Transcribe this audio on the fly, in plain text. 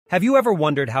Have you ever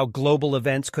wondered how global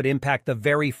events could impact the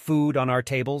very food on our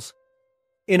tables?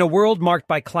 In a world marked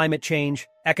by climate change,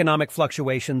 economic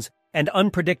fluctuations, and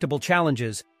unpredictable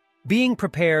challenges, being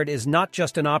prepared is not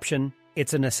just an option,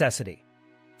 it's a necessity.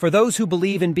 For those who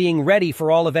believe in being ready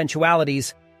for all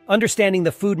eventualities, understanding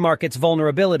the food market's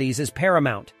vulnerabilities is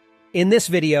paramount. In this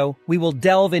video, we will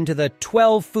delve into the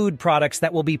 12 food products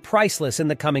that will be priceless in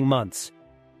the coming months.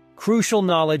 Crucial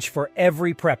knowledge for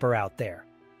every prepper out there.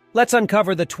 Let's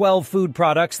uncover the 12 food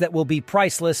products that will be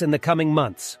priceless in the coming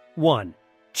months. 1.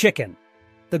 Chicken.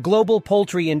 The global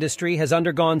poultry industry has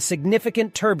undergone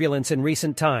significant turbulence in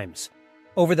recent times.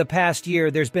 Over the past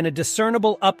year, there's been a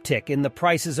discernible uptick in the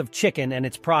prices of chicken and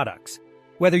its products.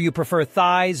 Whether you prefer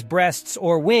thighs, breasts,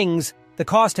 or wings, the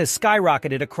cost has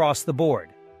skyrocketed across the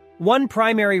board. One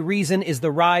primary reason is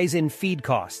the rise in feed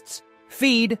costs.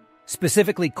 Feed,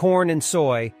 specifically corn and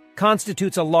soy,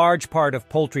 constitutes a large part of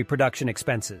poultry production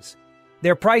expenses.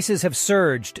 Their prices have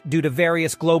surged due to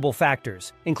various global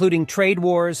factors, including trade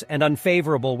wars and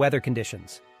unfavorable weather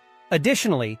conditions.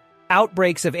 Additionally,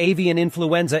 outbreaks of avian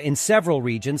influenza in several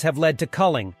regions have led to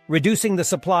culling, reducing the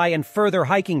supply and further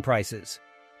hiking prices.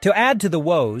 To add to the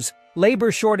woes,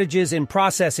 labor shortages in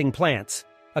processing plants,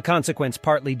 a consequence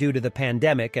partly due to the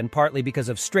pandemic and partly because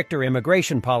of stricter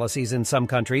immigration policies in some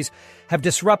countries, have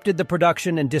disrupted the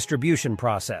production and distribution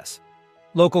process.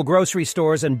 Local grocery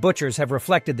stores and butchers have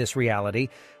reflected this reality,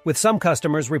 with some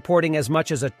customers reporting as much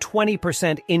as a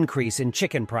 20% increase in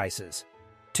chicken prices.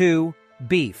 2.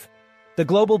 Beef. The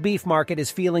global beef market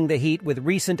is feeling the heat with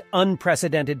recent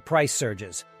unprecedented price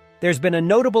surges. There's been a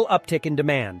notable uptick in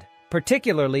demand,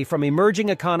 particularly from emerging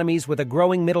economies with a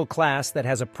growing middle class that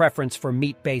has a preference for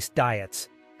meat-based diets.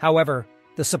 However,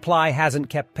 the supply hasn't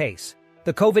kept pace.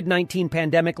 The COVID-19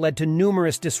 pandemic led to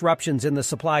numerous disruptions in the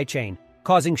supply chain,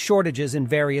 causing shortages in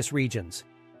various regions.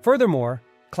 Furthermore,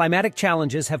 climatic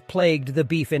challenges have plagued the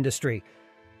beef industry.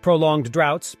 Prolonged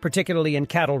droughts, particularly in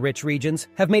cattle-rich regions,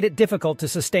 have made it difficult to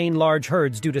sustain large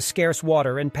herds due to scarce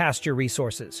water and pasture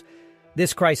resources.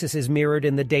 This crisis is mirrored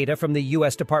in the data from the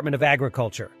U.S. Department of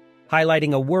Agriculture,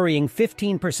 highlighting a worrying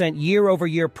 15%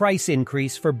 year-over-year price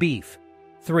increase for beef.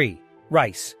 3.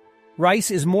 Rice.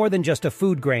 Rice is more than just a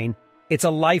food grain, it's a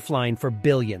lifeline for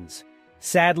billions.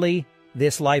 Sadly,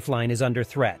 this lifeline is under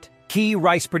threat. Key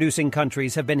rice-producing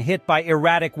countries have been hit by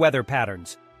erratic weather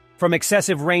patterns, from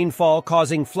excessive rainfall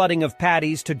causing flooding of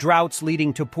paddies to droughts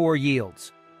leading to poor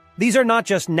yields. These are not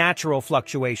just natural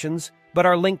fluctuations, but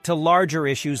are linked to larger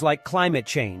issues like climate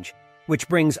change, which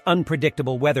brings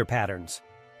unpredictable weather patterns.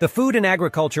 The Food and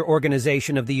Agriculture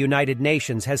Organization of the United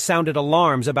Nations has sounded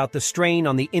alarms about the strain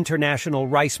on the international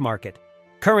rice market.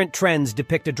 Current trends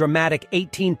depict a dramatic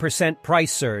 18%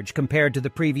 price surge compared to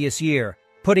the previous year,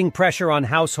 putting pressure on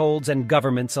households and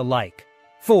governments alike.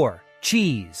 4.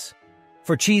 Cheese.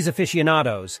 For cheese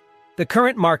aficionados, the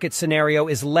current market scenario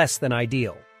is less than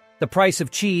ideal. The price of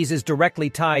cheese is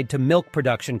directly tied to milk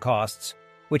production costs,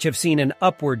 which have seen an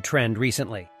upward trend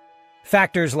recently.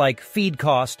 Factors like feed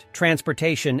cost,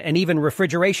 transportation, and even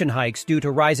refrigeration hikes due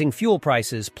to rising fuel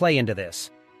prices play into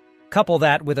this. Couple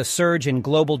that with a surge in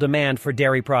global demand for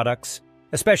dairy products,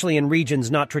 especially in regions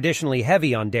not traditionally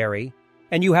heavy on dairy,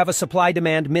 and you have a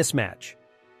supply-demand mismatch.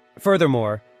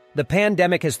 Furthermore, the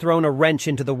pandemic has thrown a wrench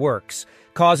into the works,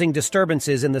 causing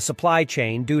disturbances in the supply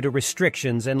chain due to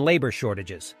restrictions and labor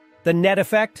shortages. The net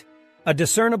effect? A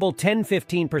discernible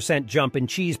 10–15% jump in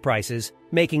cheese prices,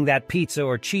 making that pizza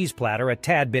or cheese platter a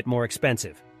tad bit more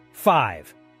expensive.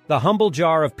 5. The humble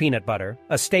jar of peanut butter,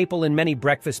 a staple in many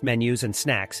breakfast menus and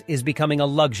snacks, is becoming a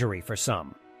luxury for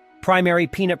some. Primary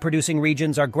peanut-producing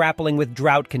regions are grappling with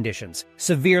drought conditions,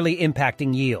 severely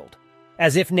impacting yield.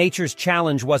 As if nature's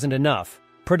challenge wasn't enough,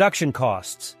 production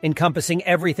costs, encompassing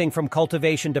everything from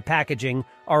cultivation to packaging,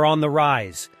 are on the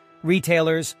rise.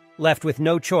 Retailers, left with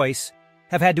no choice,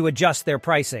 have had to adjust their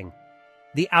pricing.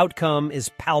 The outcome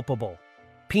is palpable.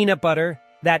 Peanut butter,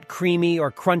 that creamy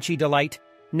or crunchy delight,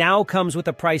 now comes with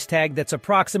a price tag that's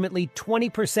approximately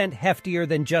 20% heftier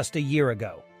than just a year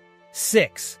ago.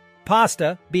 6.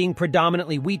 Pasta, being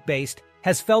predominantly wheat-based,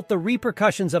 has felt the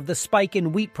repercussions of the spike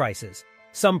in wheat prices.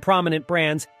 Some prominent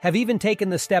brands have even taken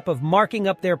the step of marking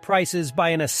up their prices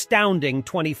by an astounding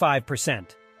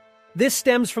 25%. This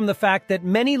stems from the fact that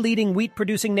many leading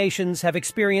wheat-producing nations have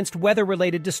experienced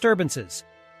weather-related disturbances,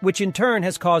 which in turn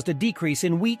has caused a decrease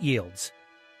in wheat yields.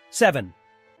 7.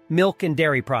 Milk and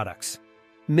dairy products.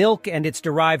 Milk and its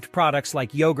derived products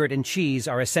like yogurt and cheese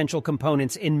are essential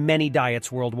components in many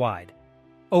diets worldwide.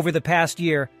 Over the past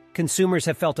year, consumers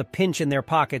have felt a pinch in their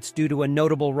pockets due to a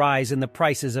notable rise in the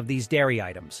prices of these dairy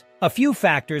items. A few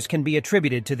factors can be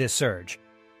attributed to this surge.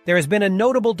 There has been a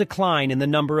notable decline in the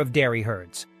number of dairy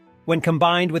herds. When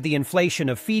combined with the inflation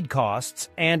of feed costs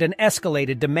and an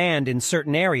escalated demand in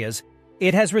certain areas,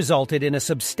 it has resulted in a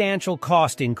substantial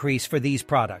cost increase for these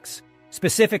products.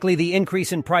 Specifically, the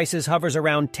increase in prices hovers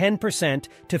around 10%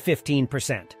 to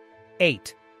 15%.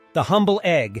 8. The humble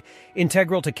egg,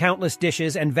 integral to countless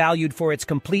dishes and valued for its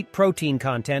complete protein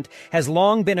content, has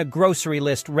long been a grocery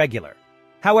list regular.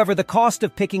 However, the cost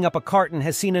of picking up a carton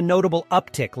has seen a notable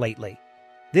uptick lately.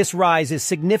 This rise is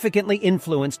significantly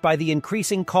influenced by the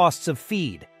increasing costs of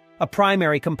feed, a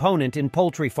primary component in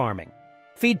poultry farming.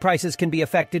 Feed prices can be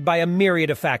affected by a myriad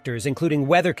of factors, including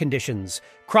weather conditions,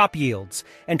 crop yields,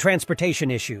 and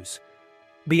transportation issues.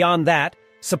 Beyond that,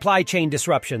 supply chain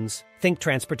disruptions, think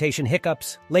transportation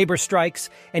hiccups, labor strikes,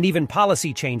 and even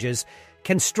policy changes,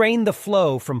 can strain the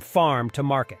flow from farm to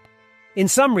market. In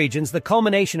some regions, the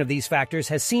culmination of these factors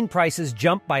has seen prices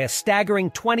jump by a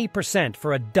staggering 20%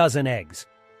 for a dozen eggs.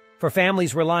 For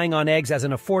families relying on eggs as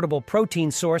an affordable protein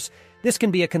source, this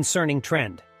can be a concerning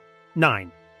trend.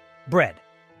 9. Bread.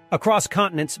 Across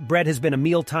continents, bread has been a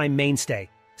mealtime mainstay,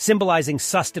 symbolizing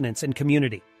sustenance and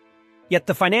community. Yet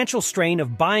the financial strain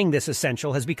of buying this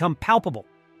essential has become palpable.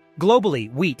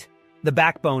 Globally, wheat, the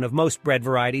backbone of most bread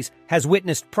varieties, has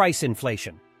witnessed price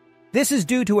inflation. This is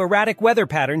due to erratic weather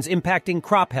patterns impacting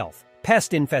crop health,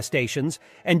 pest infestations,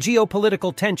 and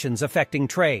geopolitical tensions affecting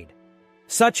trade.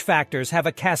 Such factors have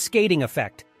a cascading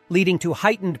effect, leading to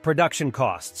heightened production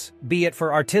costs, be it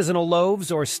for artisanal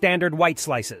loaves or standard white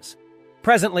slices.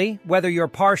 Presently, whether you're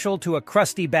partial to a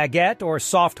crusty baguette or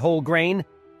soft whole grain,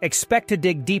 expect to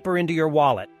dig deeper into your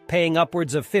wallet, paying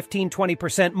upwards of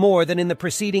 15–20% more than in the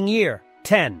preceding year.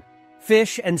 10.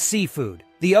 Fish and seafood.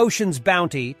 The ocean's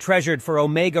bounty, treasured for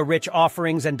omega-rich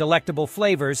offerings and delectable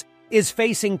flavors, is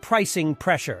facing pricing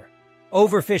pressure.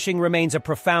 Overfishing remains a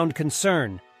profound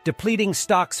concern, depleting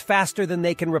stocks faster than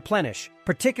they can replenish,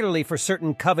 particularly for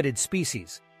certain coveted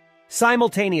species.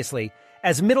 Simultaneously,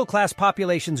 as middle-class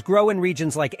populations grow in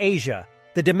regions like Asia,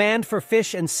 the demand for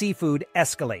fish and seafood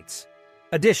escalates.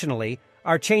 Additionally,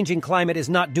 our changing climate is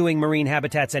not doing marine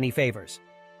habitats any favors.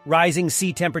 Rising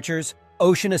sea temperatures,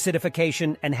 ocean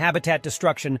acidification, and habitat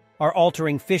destruction are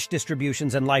altering fish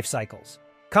distributions and life cycles.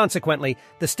 Consequently,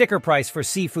 the sticker price for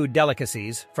seafood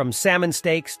delicacies, from salmon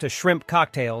steaks to shrimp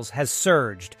cocktails, has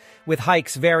surged, with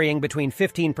hikes varying between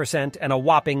 15% and a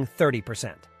whopping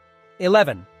 30%.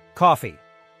 11. Coffee.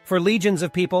 For legions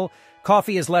of people,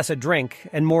 coffee is less a drink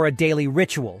and more a daily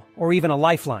ritual, or even a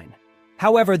lifeline.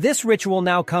 However, this ritual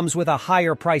now comes with a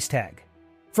higher price tag.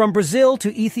 From Brazil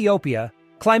to Ethiopia,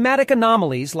 climatic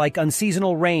anomalies like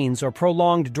unseasonal rains or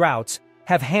prolonged droughts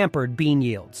have hampered bean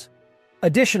yields.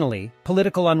 Additionally,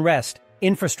 political unrest,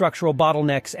 infrastructural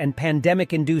bottlenecks, and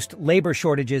pandemic-induced labor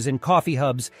shortages in coffee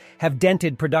hubs have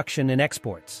dented production and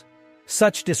exports.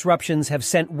 Such disruptions have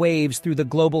sent waves through the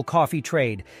global coffee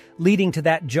trade, leading to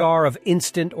that jar of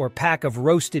instant or pack of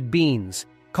roasted beans,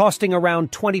 costing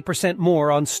around 20%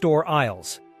 more on store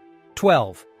aisles.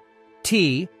 12.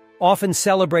 Tea, often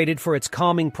celebrated for its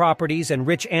calming properties and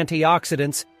rich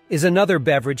antioxidants, is another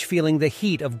beverage feeling the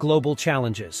heat of global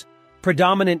challenges.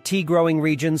 Predominant tea-growing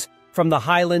regions, from the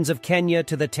highlands of Kenya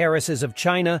to the terraces of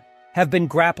China, have been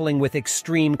grappling with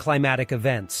extreme climatic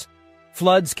events.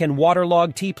 Floods can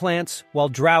waterlog tea plants, while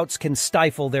droughts can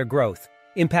stifle their growth,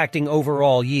 impacting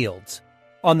overall yields.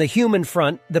 On the human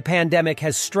front, the pandemic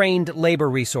has strained labor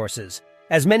resources,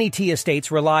 as many tea estates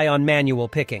rely on manual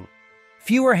picking.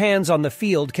 Fewer hands on the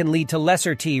field can lead to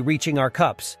lesser tea reaching our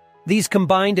cups. These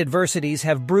combined adversities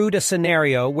have brewed a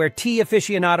scenario where tea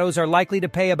aficionados are likely to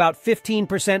pay about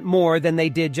 15% more than they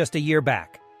did just a year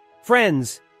back.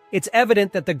 Friends, it's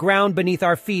evident that the ground beneath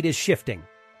our feet is shifting.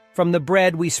 From the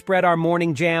bread we spread our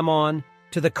morning jam on,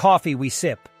 to the coffee we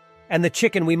sip, and the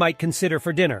chicken we might consider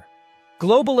for dinner.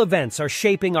 Global events are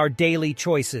shaping our daily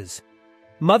choices.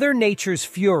 Mother Nature's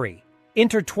fury,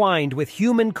 intertwined with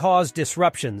human-caused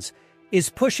disruptions, is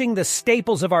pushing the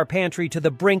staples of our pantry to the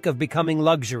brink of becoming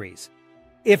luxuries.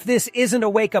 If this isn't a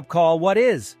wake-up call, what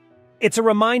is? It's a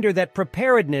reminder that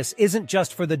preparedness isn't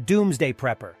just for the doomsday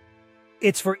prepper.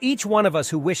 It's for each one of us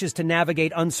who wishes to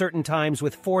navigate uncertain times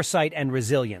with foresight and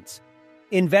resilience.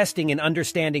 Investing in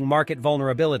understanding market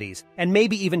vulnerabilities, and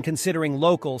maybe even considering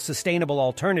local, sustainable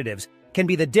alternatives, can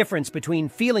be the difference between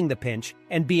feeling the pinch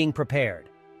and being prepared.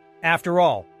 After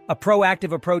all, a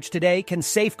proactive approach today can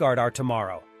safeguard our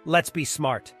tomorrow. Let's be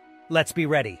smart. Let's be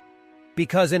ready.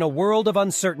 Because in a world of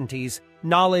uncertainties,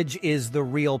 knowledge is the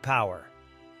real power.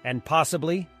 And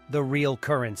possibly the real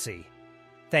currency.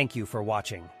 Thank you for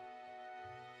watching.